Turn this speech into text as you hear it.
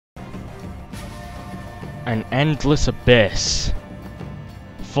an endless abyss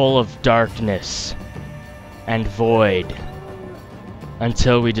full of darkness and void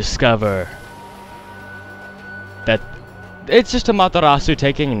until we discover that it's just a Matarasu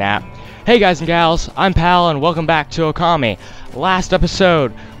taking a nap. Hey guys and gals, I'm Pal and welcome back to Okami. Last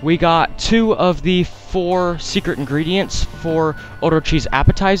episode, we got 2 of the 4 secret ingredients for Orochi's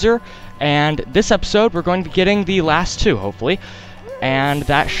appetizer, and this episode we're going to be getting the last 2, hopefully, and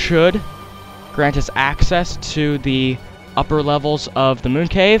that should grant us access to the upper levels of the moon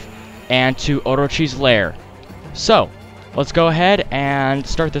cave and to Orochi's lair. So, let's go ahead and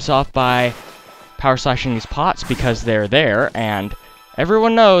start this off by power slashing these pots because they're there, and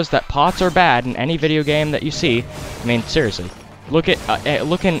everyone knows that pots are bad in any video game that you see. I mean, seriously, look up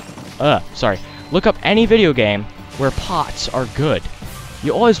any video game where pots are good.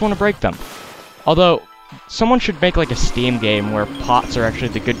 You always want to break them. Although, someone should make like a Steam game where pots are actually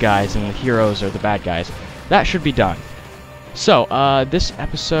the good guys and the heroes are the bad guys. That should be done. So, this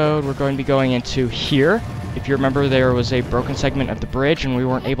episode we're going to be going into here. If you remember, there was a broken segment of the bridge and we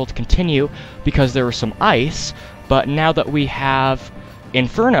weren't able to continue because there was some ice, but now that we have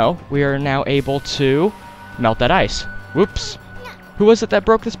Inferno, we are now able to melt that ice. Whoops. Who was it that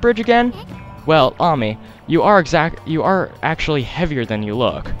broke this bridge again? Well, Ami, you are actually heavier than you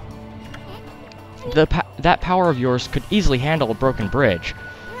look. That power of yours could easily handle a broken bridge.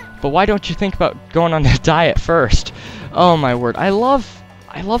 But why don't you think about going on a diet first? Oh my word, I love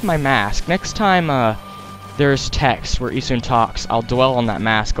my mask. Next time there's text where Isun talks, I'll dwell on that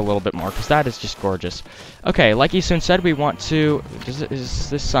mask a little bit more, because that is just gorgeous. Okay, like Isun said, we want to... Is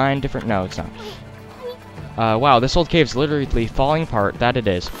this sign different? No, it's not. Wow, this old cave's literally falling apart. That it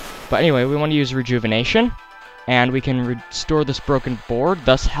is. But anyway, we want to use Rejuvenation, and we can restore this broken board,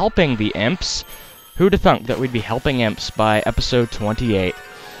 thus helping the imps. Who'd have thunk that we'd be helping imps by episode 28?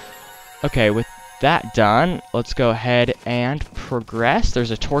 Okay, with that done, let's go ahead and progress. There's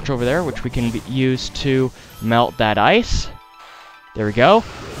a torch over there, which we can use to melt that ice. There we go.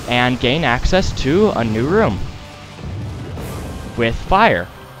 And gain access to a new room with fire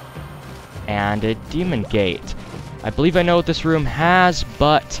and a demon gate. I believe I know what this room has,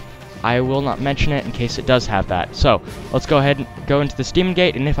 but I will not mention it in case it does have that. So, let's go ahead and go into this demon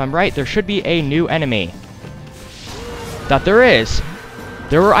gate, and if I'm right, there should be a new enemy. That there is.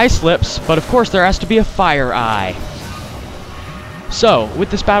 There were ice lips, but of course there has to be a fire eye. So,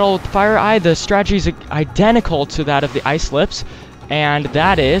 with this battle with the fire eye, the strategy is identical to that of the ice lips, and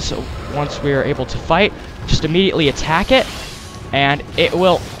that is, once we are able to fight, just immediately attack it, and it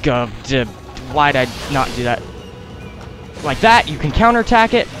will go. Why'd I not do that? Like that, you can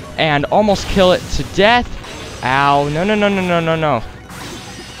counterattack it and almost kill it to death. Ow! No!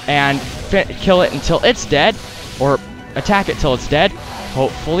 And kill it until it's dead, or attack it till it's dead.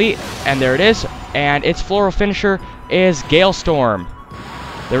 Hopefully, and there it is, and its floral finisher is Galestorm.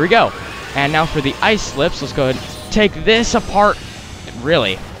 There we go. And now for the ice lips, let's go ahead and take this apart.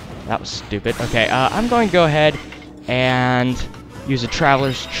 Really? That was stupid. Okay, I'm going to go ahead and use a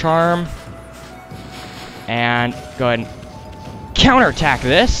Traveler's Charm, and go ahead and counterattack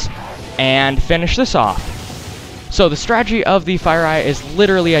this, and finish this off. So the strategy of the Fire Eye is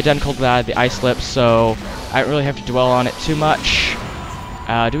literally identical to that of the ice lips, so I don't really have to dwell on it too much.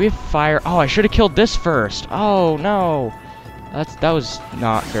 Do we have fire? Oh, I should have killed this first. Oh, no. That was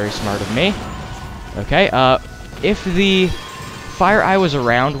not very smart of me. Okay, if the fire eye was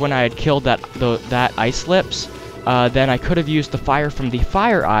around when I had killed that ice lips, then I could have used the fire from the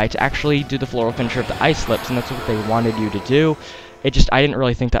fire eye to actually do the floral finisher of the ice lips, and that's what they wanted you to do. I didn't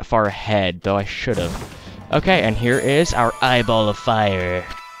really think that far ahead, though I should have. Okay, and here is our eyeball of fire.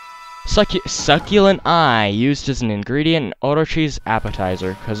 Succulent eye, used as an ingredient in Orochi's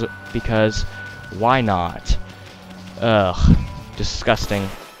appetizer, because why not? Ugh, disgusting.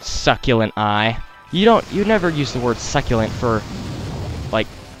 Succulent eye. You never use the word succulent for, like,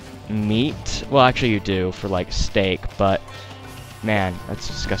 meat. Well, actually you do, for, like, steak, but, man, that's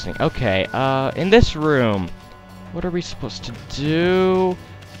disgusting. Okay, in this room, what are we supposed to do?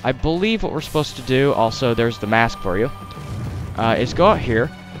 I believe what we're supposed to do, also, there's the mask for you, is go out here.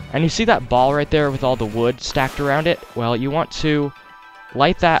 And you see that ball right there with all the wood stacked around it? Well, you want to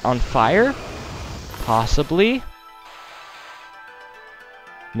light that on fire? Possibly.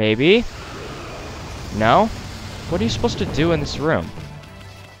 Maybe. No? What are you supposed to do in this room?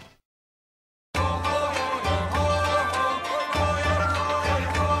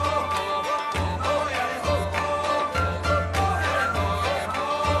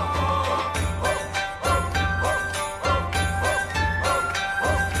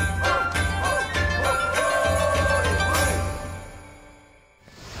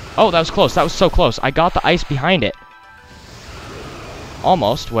 Oh, that was close. That was so close. I got the ice behind it.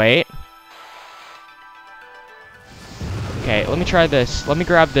 Almost. Wait. Okay, let me try this. Let me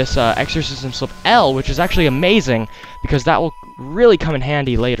grab this Exorcism Slip L, which is actually amazing, because that will really come in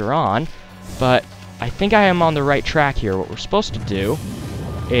handy later on. But I think I am on the right track here. What we're supposed to do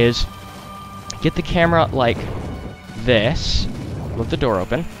is get the camera like this, leave the door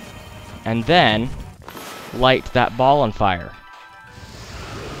open, and then light that ball on fire.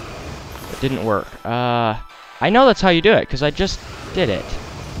 It didn't work. I know that's how you do it, because I just did it.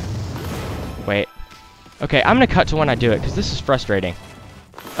 Wait. Okay, I'm gonna cut to when I do it, because this is frustrating.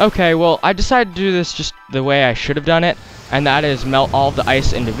 Okay, well, I decided to do this just the way I should have done it, and that is melt all of the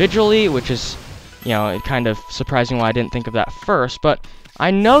ice individually, which is, you know, kind of surprising why I didn't think of that first, but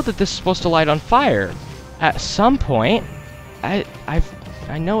I know that this is supposed to light on fire. At some point, I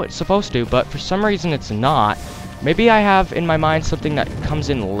know it's supposed to, but for some reason it's not. Maybe I have in my mind something that comes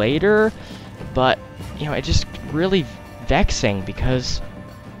in later, but, you know, it's just really vexing, because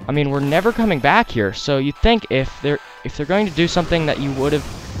I mean, we're never coming back here, so you'd think if they're going to do something that you would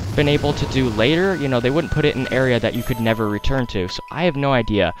have been able to do later, you know, they wouldn't put it in an area that you could never return to. So I have no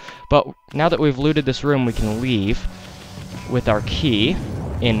idea. But now that we've looted this room, we can leave with our key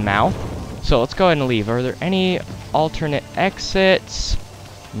in mouth. So let's go ahead and leave. Are there any alternate exits?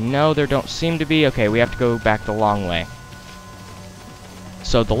 No, there don't seem to be. Okay, we have to go back the long way.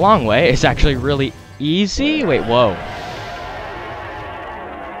 So the long way is actually really easy. Wait, whoa.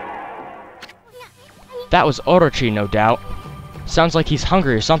 That was Orochi, no doubt. Sounds like he's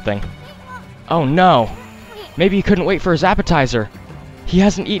hungry or something. Oh no! Maybe he couldn't wait for his appetizer. He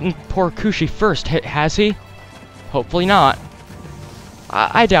hasn't eaten poor Kushi first, has he? Hopefully not.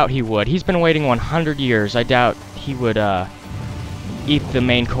 I doubt he would. He's been waiting 100 years. I doubt he would, eat the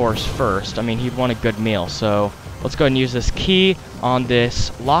main course first. I mean, he'd want a good meal, so let's go ahead and use this key on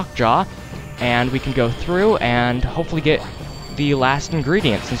this lockjaw, and we can go through and hopefully get the last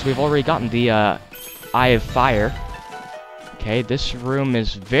ingredient, since we've already gotten the, Eye of Fire. Okay, this room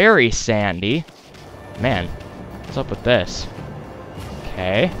is very sandy. Man, what's up with this?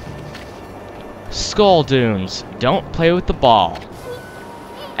 Okay. Skull dunes. Don't play with the ball.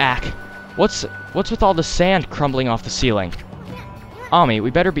 Ack. What's with all the sand crumbling off the ceiling? Ami,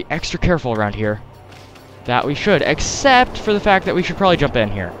 we better be extra careful around here. That we should, except for the fact that we should probably jump in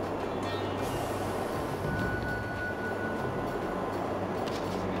here.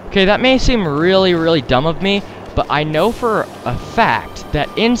 Okay, that may seem really, really dumb of me, but I know for a fact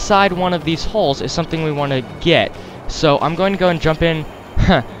that inside one of these holes is something we want to get. So I'm going to go and jump in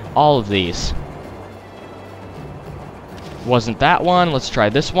all of these. Wasn't that one? Let's try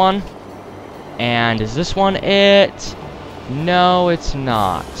this one. And is this one it? No, it's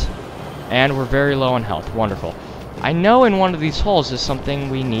not. And we're very low on health. Wonderful. I know in one of these holes is something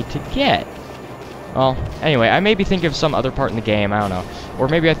we need to get. Well, anyway, I may be thinking of some other part in the game, I don't know. Or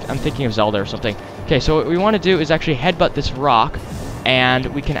maybe I'm thinking of Zelda or something. Okay, so what we want to do is actually headbutt this rock, and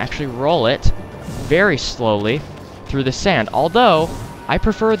we can actually roll it very slowly through the sand. Although, I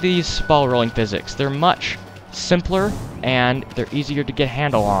prefer these ball rolling physics. They're much simpler, and they're easier to get a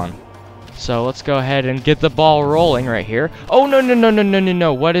handle on. So let's go ahead and get the ball rolling right here. Oh, no, no, no, no, no, no,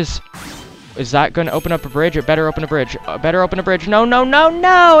 no. What is... Is that going to open up a bridge? It better open a bridge. Better open a bridge. No, no, no,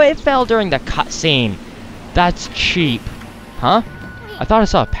 no! It fell during the cutscene. That's cheap. Huh? I thought I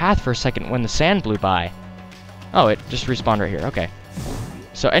saw a path for a second when the sand blew by. Oh, it just respawned right here. Okay.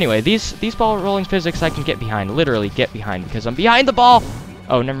 So anyway, these ball rolling physics I can get behind. Literally get behind, because I'm behind the ball!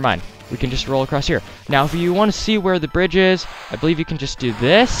 Oh, never mind. We can just roll across here. Now, if you want to see where the bridge is, I believe you can just do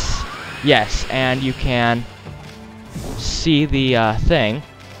this. Yes, and you can see the thing.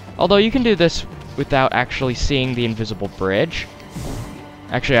 Although you can do this without actually seeing the invisible bridge.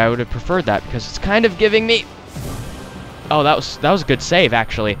 Actually, I would have preferred that, because it's kind of giving me... Oh, that was a good save,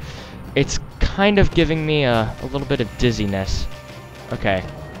 actually. It's kind of giving me a little bit of dizziness. Okay.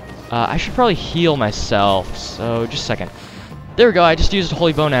 I should probably heal myself, so just a second. There we go, I just used a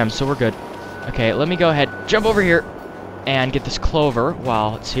Holy Bone M, so we're good. Okay, let me go ahead, jump over here, and get this clover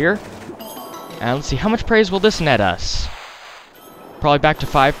while it's here. And let's see, how much praise will this net us? Probably back to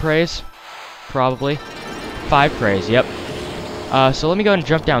 5 praise. Probably. 5 praise, yep. So let me go ahead and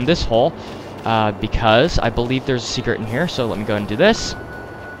jump down this hole, because I believe there's a secret in here, so let me go ahead and do this.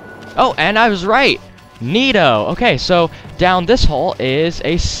 Oh, and I was right! Neato! Okay, so down this hole is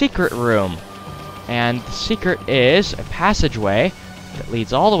a secret room. And the secret is a passageway that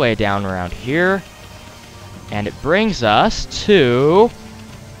leads all the way down around here. And it brings us to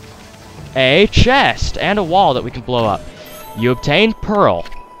a chest and a wall that we can blow up. You obtain pearl.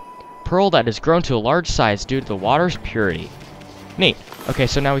 Pearl that has grown to a large size due to the water's purity. Neat. Okay,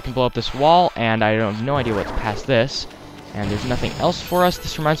 so now we can blow up this wall, and I have no idea what's past this. And there's nothing else for us.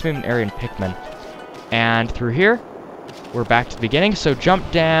 This reminds me of an area in Pikmin. And through here, we're back to the beginning. So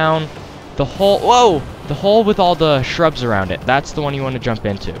jump down the hole. Whoa! The hole with all the shrubs around it. That's the one you want to jump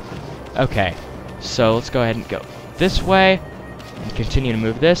into. Okay, so let's go ahead and go this way. And continue to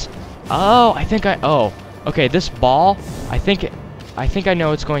move this. Oh, okay, this ball, I think I know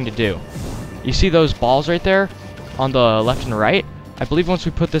what it's going to do. You see those balls right there on the left and right? I believe once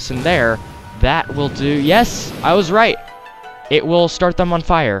we put this in there, that will do. Yes, I was right. It will start them on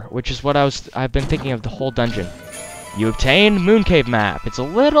fire, which is what I've been thinking of the whole dungeon. You obtained Moon Cave map. It's a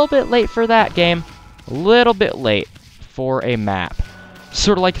little bit late for that game. A little bit late for a map.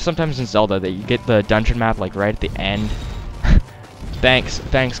 Sort of like sometimes in Zelda that you get the dungeon map like right at the end.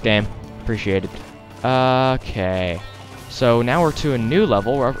 Thanks game. Appreciate it. Okay. So now we're to a new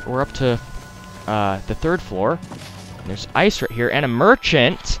level. We're up to the 3rd floor. And there's ice right here and a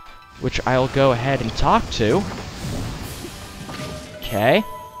merchant, which I'll go ahead and talk to. Okay.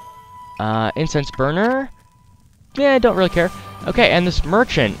 Incense burner. Yeah, I don't really care. Okay, and this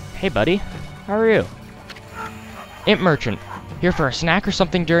merchant. Hey, buddy. How are you? Imp merchant. Here for a snack or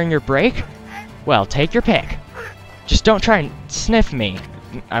something during your break? Well, take your pick. Just don't try and sniff me.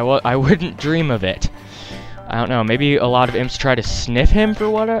 I wouldn't dream of it. I don't know, maybe a lot of imps try to sniff him for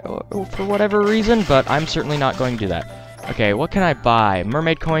whatever reason, but I'm certainly not going to do that. Okay, what can I buy?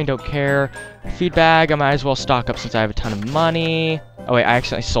 Mermaid coin, don't care. Feed bag, I might as well stock up since I have a ton of money. Oh wait, I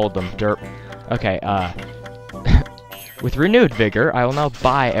accidentally sold them. Derp. Okay, with renewed vigor, I will now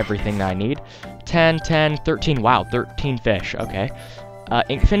buy everything that I need. 10, 10, 13, wow, 13 fish, okay.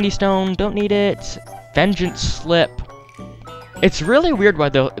 Infinity stone, don't need it. Vengeance slip. It's really weird why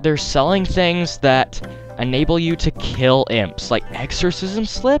they're selling things that enable you to kill imps, like exorcism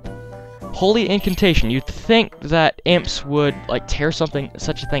slip? Holy incantation. You'd think that imps would, like, tear such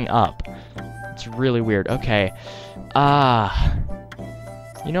a thing up. It's really weird. Okay.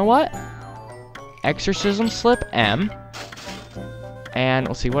 You know what? Exorcism slip, M. And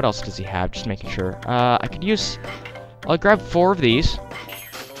let's see, what else does he have? Just making sure. I'll grab 4 of these.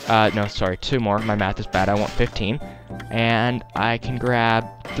 No, sorry, 2 more. My math is bad. I want 15. And I can grab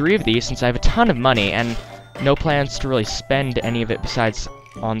 3 of these since I have a ton of money and no plans to really spend any of it besides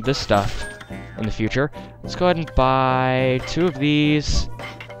on this stuff in the future. Let's go ahead and buy 2 of these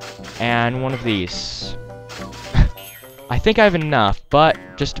and 1 of these. I think I have enough, but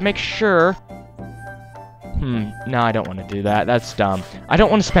just to make sure... no, I don't want to do that. That's dumb. I don't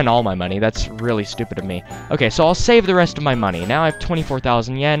want to spend all my money. That's really stupid of me. Okay, so I'll save the rest of my money. Now I have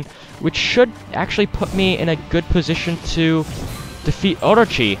 24,000 yen, which should actually put me in a good position to defeat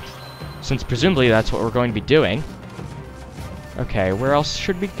Orochi, since presumably that's what we're going to be doing. Okay, where else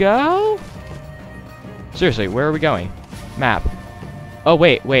should we go? Seriously, where are we going? Map. Oh,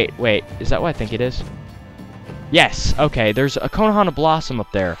 wait. Is that what I think it is? Yes, okay, there's a Konohana Blossom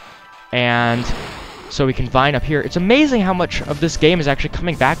up there. And... so we can vine up here. It's amazing how much of this game is actually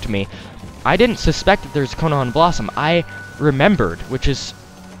coming back to me. I didn't suspect that there's Konohana Blossom. I remembered, which is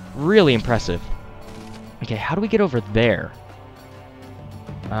really impressive. Okay, how do we get over there?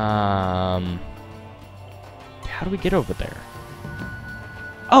 How do we get over there?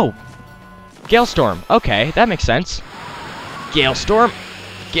 Oh! Galestorm. Okay, that makes sense. Galestorm.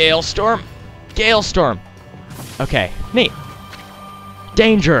 Galestorm. Galestorm. Okay, neat.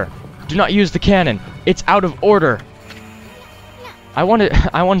 Danger! Do not use the cannon. It's out of order. I want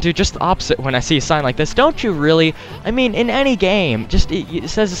to do just the opposite when I see a sign like this. Don't you really? I mean, in any game, just it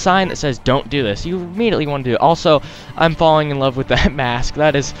says a sign that says don't do this. You immediately want to do it. Also, I'm falling in love with that mask.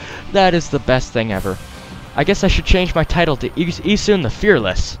 That is the best thing ever. I guess I should change my title to Isun the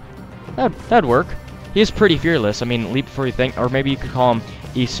Fearless. That'd work. He is pretty fearless. I mean, leap before you think, or maybe you could call him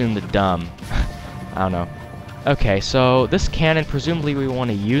Isun the Dumb. I don't know. Okay, so this cannon, presumably we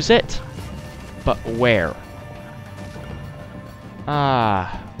want to use it, but where?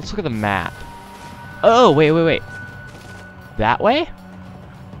 Let's look at the map. Oh, wait. That way?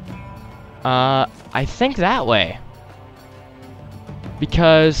 I think that way.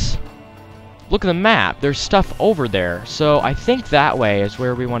 Because, look at the map, there's stuff over there, so I think that way is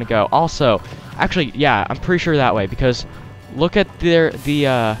where we want to go. Also, actually, yeah, I'm pretty sure that way, because look at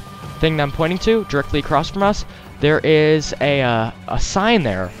the thing that I'm pointing to, directly across from us. There is a sign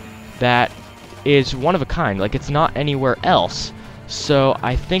there that is one of a kind, like it's not anywhere else. So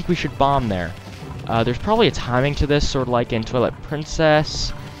I think we should bomb there. There's probably a timing to this, sort of like in Twilight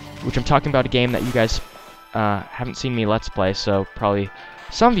Princess, which I'm talking about a game that you guys haven't seen me Let's Play, so probably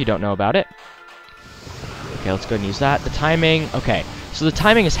some of you don't know about it. Okay, let's go ahead and use that. The timing, okay, so the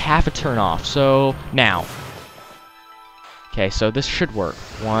timing is half a turn off, so now. Okay, so this should work.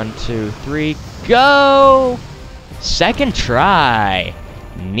 1, 2, 3, go! Second try.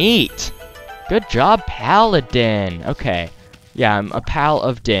 Neat. Good job, Paladin. Okay. Yeah, I'm a pal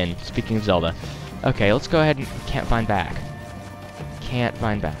of Din, speaking of Zelda. Okay, let's go ahead and... Can't find back. Can't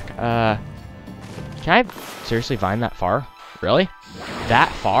find back. Can I seriously vine that far? Really?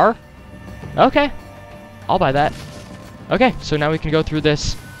 That far? Okay. I'll buy that. Okay, so now we can go through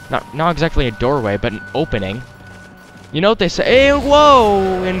this... Not exactly a doorway, but an opening. You know what they say? Hey,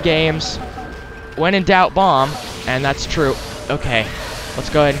 whoa! In games. When in doubt, bomb. And that's true. Okay. Let's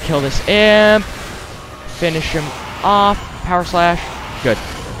go ahead and kill this imp. Finish him off. Power slash. Good.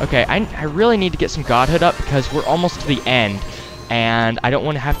 Okay, I really need to get some godhood up because we're almost to the end. And I don't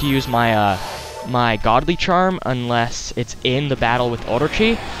want to have to use my, my godly charm unless it's in the battle with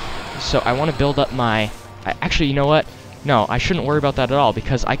Orochi. So I want to build up my... Actually, you know what? No, I shouldn't worry about that at all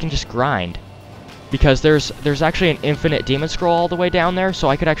because I can just grind. Because there's actually an infinite demon scroll all the way down there, so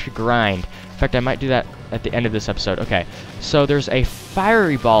I could actually grind. In fact, I might do that at the end of this episode. Okay, so there's a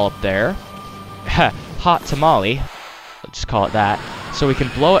fiery ball up there. Hot tamale. Let's just call it that. So we can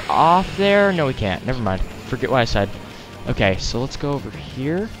blow it off there. No, we can't. Never mind. Forget what I said. Okay, so let's go over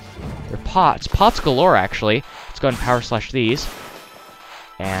here. There are pots. Pots galore, actually. Let's go ahead and power slash these.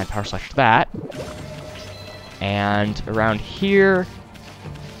 And power slash that. And around here...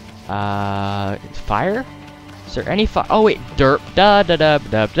 fire? Is there any fire? Oh, wait. Derp. Da da da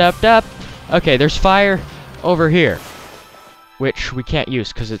da da da. Okay, there's fire over here. Which we can't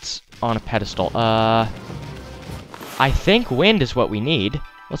use because it's on a pedestal. I think wind is what we need.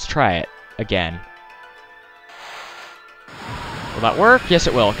 Let's try it again. Will that work? Yes,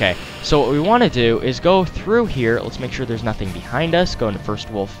 it will. Okay. So what we want to do is go through here. Let's make sure there's nothing behind us. Go into first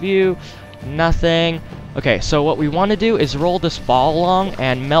wolf view. Nothing. Okay, so what we want to do is roll this ball along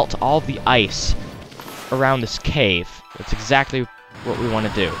and melt all the ice around this cave. That's exactly what we want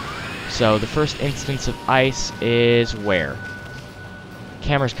to do. So the first instance of ice is where?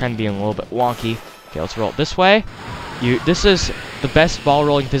 Camera's kind of being a little bit wonky. Okay, let's roll it this way. This is the best ball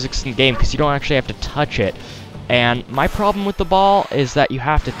rolling physics in the game because you don't actually have to touch it. And my problem with the ball is that you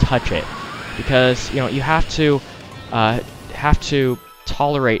have to touch it because you know you have to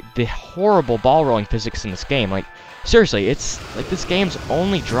tolerate the horrible ball rolling physics in this game. Like seriously, it's like this game's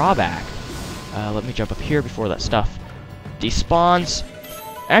only drawback. Let me jump up here before that stuff despawns.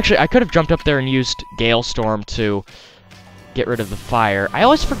 Actually, I could have jumped up there and used Gale Storm to get rid of the fire. I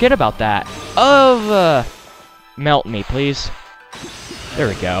always forget about that. Melt me, please. There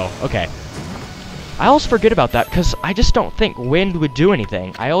we go. Okay. I always forget about that because I just don't think wind would do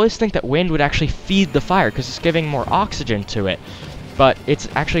anything. I always think that wind would actually feed the fire because it's giving more oxygen to it. But it's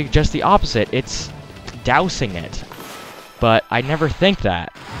actually just the opposite. It's dousing it. But I never think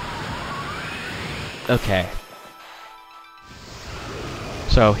that. Okay.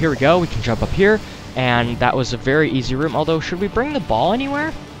 So here we go. We can jump up here. And that was a very easy room. Although, should we bring the ball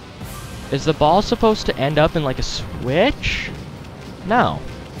anywhere? Is the ball supposed to end up in like a switch? No.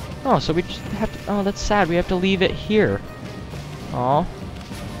 Oh, so we just have to... Oh, that's sad. We have to leave it here. Aw.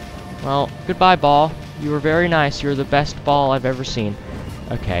 Well, goodbye, ball. You were very nice. You're the best ball I've ever seen.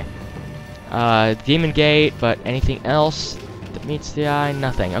 Okay. Demon Gate, but anything else that meets the eye?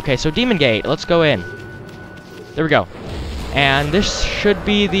 Nothing. Okay, so Demon Gate. Let's go in. There we go. And this should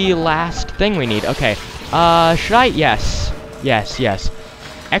be the last thing we need. Okay. Should I? Yes. Yes, yes.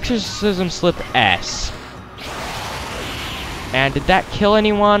 Exorcism Slip S. And did that kill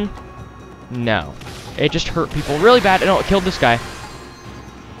anyone? No. It just hurt people really bad. No, it killed this guy.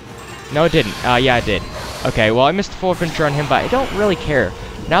 No, it didn't. Yeah, it did. Okay, well, I missed the full adventure on him, but I don't really care.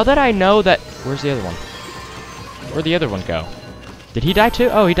 Now that I know that... Where's the other one? Where'd the other one go? Did he die too?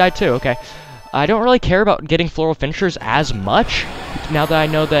 Oh, he died too. Okay. I don't really care about getting floral finishers as much. Now that I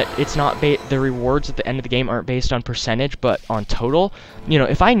know that it's not the rewards at the end of the game aren't based on percentage, but on total. You know,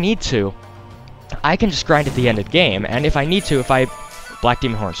 if I need to, I can just grind at the end of the game. And if I need to, if I... Black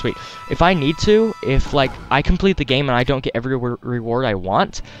Demon Horn, sweet. If I need to, if, like, I complete the game and I don't get every reward I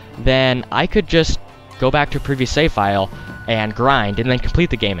want, then I could just go back to a previous save file and grind and then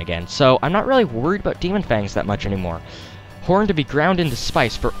complete the game again. So I'm not really worried about Demon Fangs that much anymore. Horn to be ground into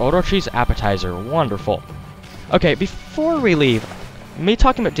spice for Orochi's appetizer. Wonderful. Okay, before we leave, me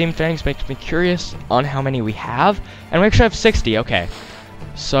talking about Demon Fangs makes me curious on how many we have. And we actually have 60, okay.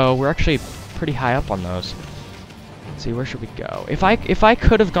 So we're actually pretty high up on those. Let's see, where should we go? If I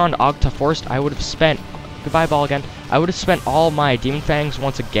could have gone to Ogta Forest, I would have spent... Goodbye, ball again. I would have spent all my Demon Fangs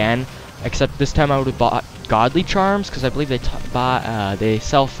once again, except this time I would have bought Godly Charms, because I believe they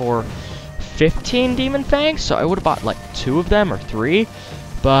sell for 15 Demon Fangs, so I would have bought like 2 of them, or 3,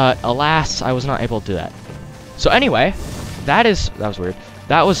 but alas, I was not able to do that. So anyway, that was weird.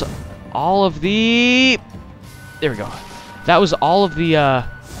 That was all of the... There we go. That was all of the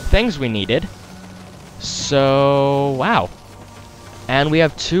things we needed. So, wow. And we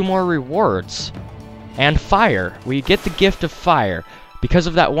have 2 more rewards. And fire. We get the gift of fire. Because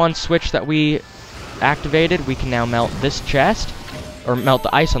of that one switch that we activated, we can now melt this chest. Or melt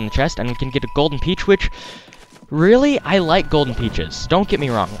the ice on the chest, and we can get a golden peach, which... Really, I like golden peaches. Don't get me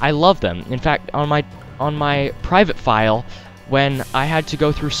wrong. I love them. In fact, on my private file, when I had to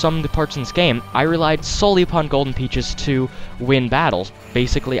go through some of the parts in this game, I relied solely upon golden peaches to win battles.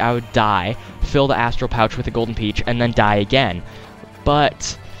 Basically, I would die, fill the astral pouch with a golden peach, and then die again.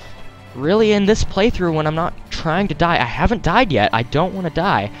 But really, in this playthrough, when I'm not trying to die, I haven't died yet. I don't want to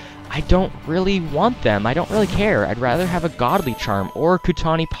die. I don't really want them. I don't really care. I'd rather have a godly charm or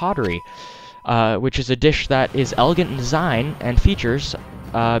Kutani pottery. Which is a dish that is elegant in design and features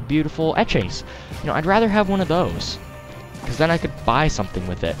beautiful etchings. You know, I'd rather have one of those, because then I could buy something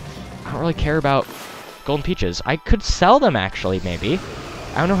with it. I don't really care about golden peaches. I could sell them, actually, maybe.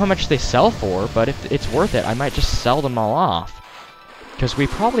 I don't know how much they sell for, but if it's worth it, I might just sell them all off. Because we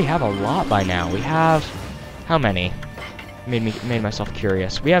probably have a lot by now. We have... How many? Made myself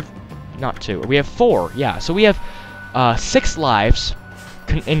curious. We have... Not 2. We have 4, yeah. So we have 6 lives...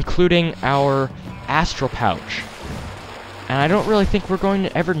 including our astral pouch. And I don't really think we're going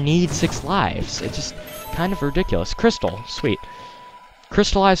to ever need 6 lives. It's just kind of ridiculous. Crystal, sweet.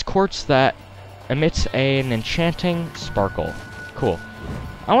 Crystallized quartz that emits an enchanting sparkle. Cool.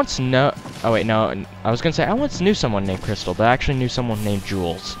 I once know... Oh wait, no. I was gonna say, I once knew someone named Crystal, but I actually knew someone named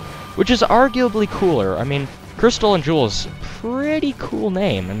Jules. Which is arguably cooler. I mean, Crystal and Jules, pretty cool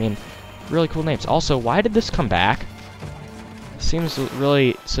name. I mean, really cool names. Also, why did this come back? Seems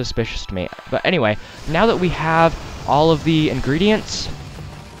really suspicious to me. But anyway, now that we have all of the ingredients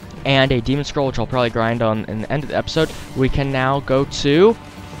and a demon scroll, which I'll probably grind on in the end of the episode, we can now go to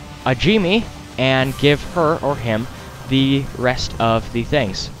Ajimi and give her or him the rest of the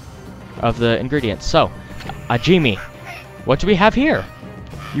things, of the ingredients. So, Ajimi, what do we have here?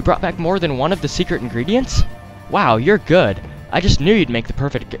 You brought back more than one of the secret ingredients? Wow, you're good. I just knew you'd make the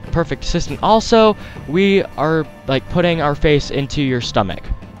perfect assistant. Also, we are, like, putting our face into your stomach.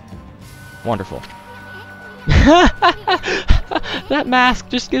 Wonderful. That mask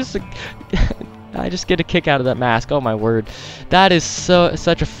just gives a... I just get a kick out of that mask. Oh, my word. That is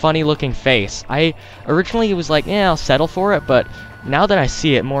such a funny-looking face. I originally was like, yeah, I'll settle for it, but now that I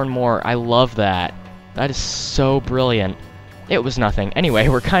see it more and more, I love that. That is so brilliant. It was nothing. Anyway,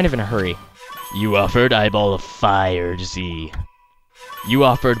 we're kind of in a hurry. You offered Eyeball of Fire, Z. You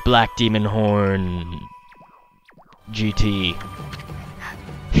offered Black Demon Horn, GT.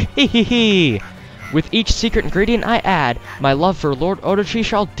 Hehehe. With each secret ingredient I add, my love for Lord Orochi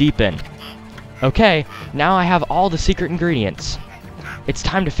shall deepen. Okay, now I have all the secret ingredients. It's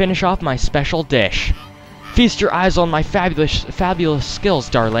time to finish off my special dish. Feast your eyes on my fabulous skills,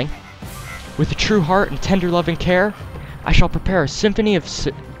 darling. With a true heart and tender loving care, I shall prepare a symphony of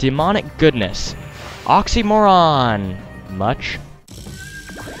demonic goodness. Oxymoron. Much.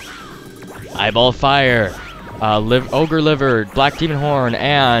 Eyeball of Fire. Ogre Liver, Black Demon Horn,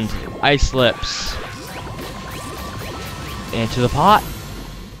 and Ice Lips. Into the pot.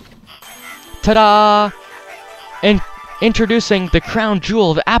 Ta-da! Introducing the crown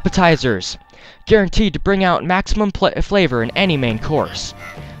jewel of appetizers. Guaranteed to bring out maximum flavor in any main course.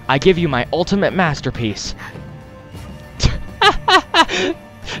 I give you my ultimate masterpiece.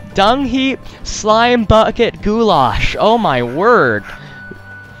 Dung heap, slime bucket goulash. Oh my word.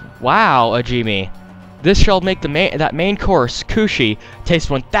 Wow, Ajimi. This shall make that main course, Kushi, taste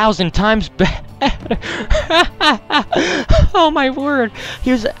 1,000 times better. Oh my word.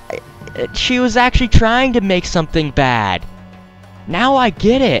 She was actually trying to make something bad. Now I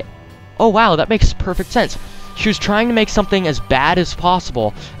get it. Oh wow, that makes perfect sense. She was trying to make something as bad as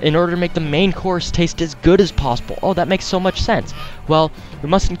possible in order to make the main course taste as good as possible. Oh, that makes so much sense. Well, we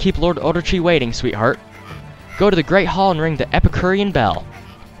mustn't keep Lord Orochi waiting, sweetheart. Go to the Great Hall and ring the Epicurean bell.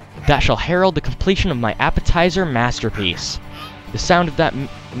 That shall herald the completion of my appetizer masterpiece. The sound of that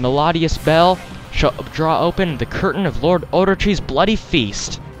melodious bell shall draw open the curtain of Lord Orochi's bloody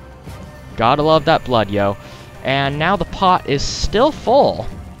feast. Gotta love that blood, yo. And now the pot is still full.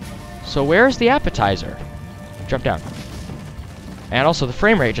 So where's the appetizer? Jump down. And also the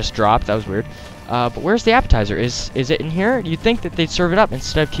frame rate just dropped. That was weird. But where's the appetizer? Is it in here? You'd think that they'd serve it up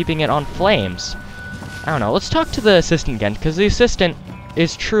instead of keeping it on flames. I don't know. Let's talk to the assistant again, because the assistant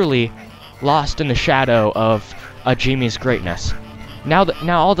is truly lost in the shadow of Ajimi's greatness. Now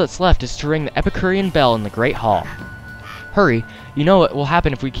all that's left is to ring the Epicurean bell in the Great Hall. Hurry. You know what will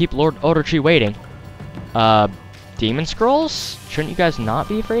happen if we keep Lord Orochi waiting. demon scrolls? Shouldn't you guys not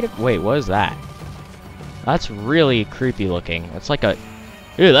be afraid of? Wait, what is that? That's really creepy looking. It's like a...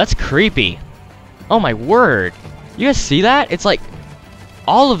 Ew, that's creepy. Oh my word. You guys see that? It's like...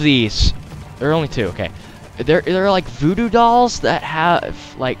 All of these... There are only 2, okay. They're like voodoo dolls that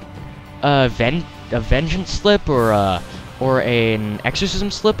have, like, a vengeance slip or an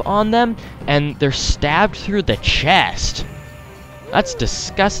exorcism slip on them, and they're stabbed through the chest. That's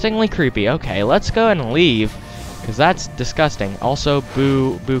disgustingly creepy. Okay, let's go ahead and leave, because that's disgusting. Also,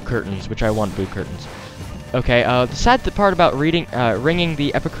 boo curtains, which I want boo curtains. Okay, the sad part about ringing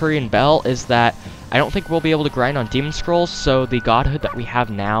the Epicurean bell is that I don't think we'll be able to grind on demon scrolls, so the godhood that we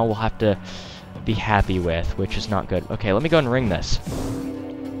have now we'll have to be happy with, which is not good. Okay, let me go and ring this.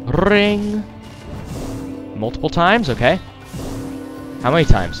 Ring! Multiple times? Okay. How many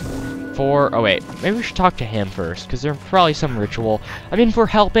times? 4... Oh, wait. Maybe we should talk to him first, because there's probably some ritual. I mean, if we're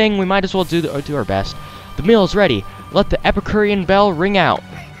helping, we might as well do our best. The meal is ready. Let the Epicurean bell ring out.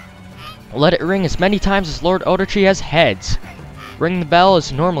 Let it ring as many times as Lord Orochi has heads. Ringing the bell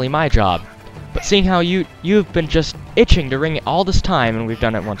is normally my job. But seeing how you've been just itching to ring it all this time, and we've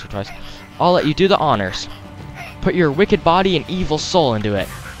done it once or twice, I'll let you do the honors. Put your wicked body and evil soul into it.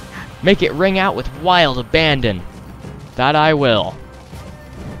 Make it ring out with wild abandon. That I will.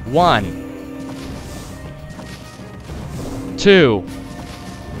 1, 2,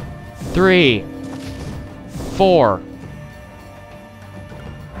 3, 4.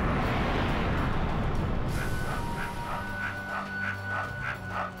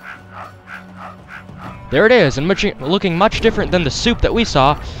 There it is, and looking much different than the soup that we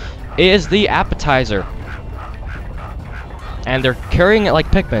saw is the appetizer. And they're carrying it like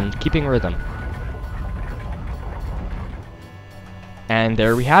Pikmin, keeping rhythm. And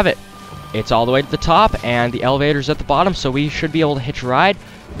there we have it. It's all the way to the top, and the elevator's at the bottom, so we should be able to hitch a ride,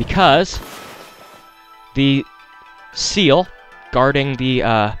 because the seal guarding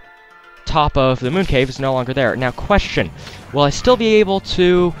the top of the moon cave is no longer there. Now, question. Will I still be able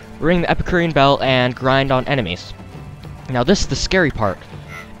to ring the Epicurean bell and grind on enemies? Now, this is the scary part.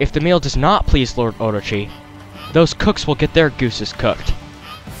 If the meal does not please Lord Orochi, those cooks will get their gooses cooked.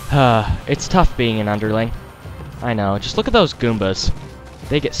 It's tough being an underling. I know, just look at those Goombas.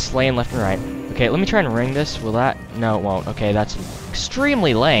 They get slain left and right. Okay, let me try and ring this. Will that? No, it won't. Okay, that's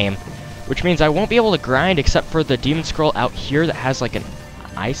extremely lame. Which means I won't be able to grind except for the demon scroll out here that has like an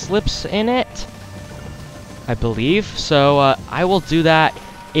ice lips in it, I believe. So, I will do that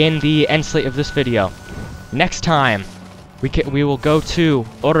in the end slate of this video. Next time, we will go to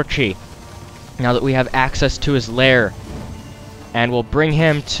Orochi, now that we have access to his lair, and we'll bring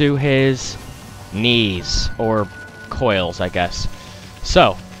him to his knees, or coils, I guess.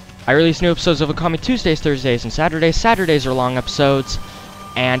 So, I release new episodes of Okami Tuesdays, Thursdays, and Saturdays. Saturdays are long episodes,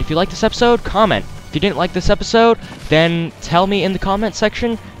 and if you like this episode, comment. If you didn't like this episode, then tell me in the comment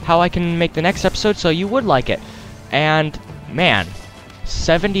section how I can make the next episode so you would like it. And, man,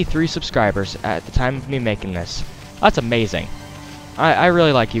 73 subscribers at the time of me making this. That's amazing. I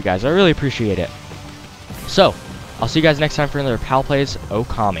really like you guys. I really appreciate it. So, I'll see you guys next time for another PalPlays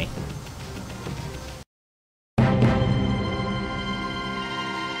Okami.